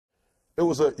it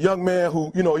was a young man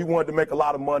who, he wanted to make a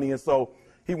lot of money, and so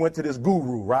he went to this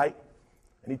guru, right?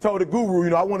 And he told the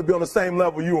guru, I want to be on the same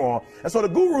level you are. And so the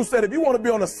guru said, if you want to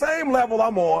be on the same level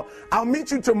I'm on, I'll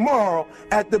meet you tomorrow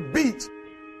at the beach.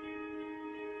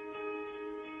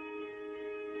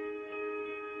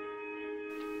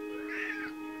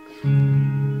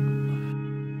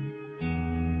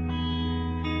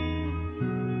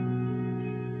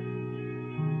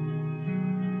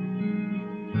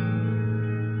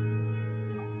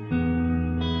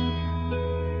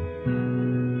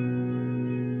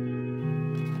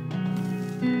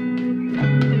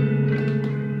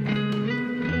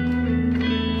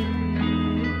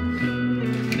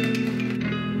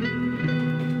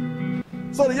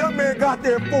 So the young man got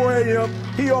there at 4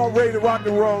 a.m. He all ready to rock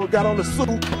and roll, got on the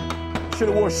suit, should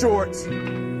have wore shorts.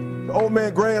 The old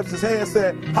man grabs his hand and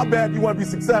said, how bad do you want to be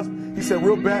successful? He said,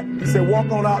 real bad. He said, walk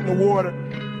on out in the water.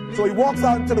 So he walks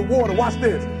out into the water. Watch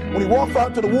this. When he walks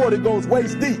out into the water, it goes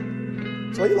waist deep.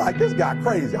 So he's like, this guy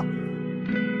crazy.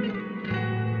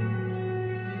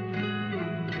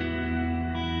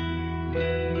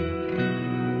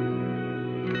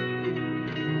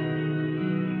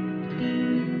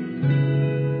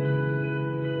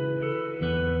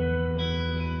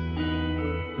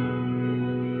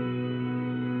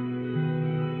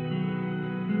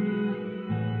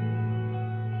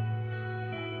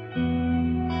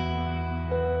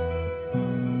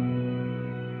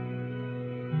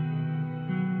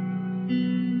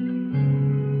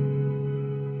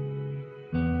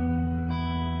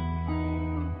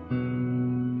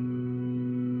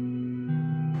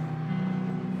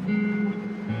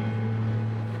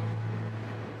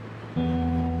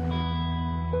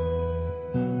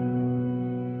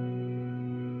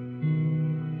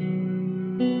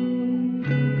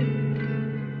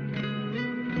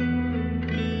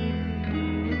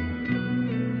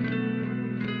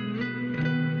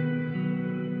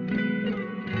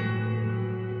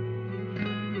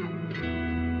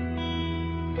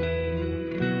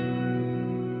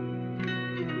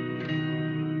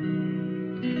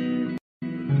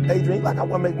 Adrian, like, I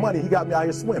want to make money. He got me out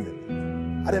here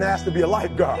swimming. I didn't ask to be a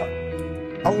lifeguard.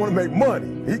 I want to make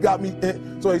money. He got me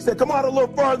in. So he said, come out a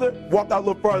little further. Walked out a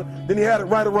little further. Then he had it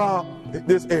right around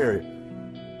this area,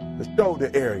 the shoulder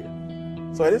area.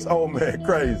 So this old man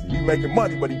crazy. He making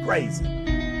money, but he crazy.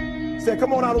 He said,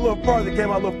 come on out a little further. Came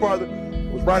out a little further.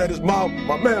 Was right at his mouth.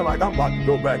 My man, like, I'm about to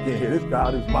go back in here. This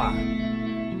guy is mine.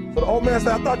 So the old man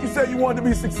said, I thought you said you wanted to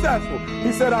be successful.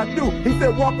 He said, I do. He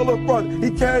said, walk a little further. He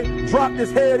came, dropped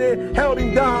his head in, held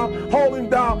him down, hold him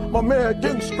down. My man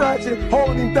getting scratching,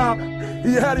 holding him down.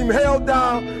 He had him held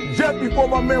down. Just before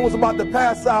my man was about to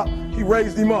pass out, he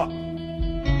raised him up.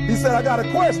 He said, I got a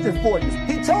question for you.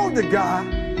 He told the guy,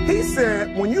 he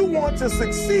said, when you want to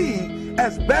succeed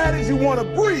as bad as you want to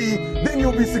breathe, then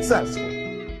you'll be successful.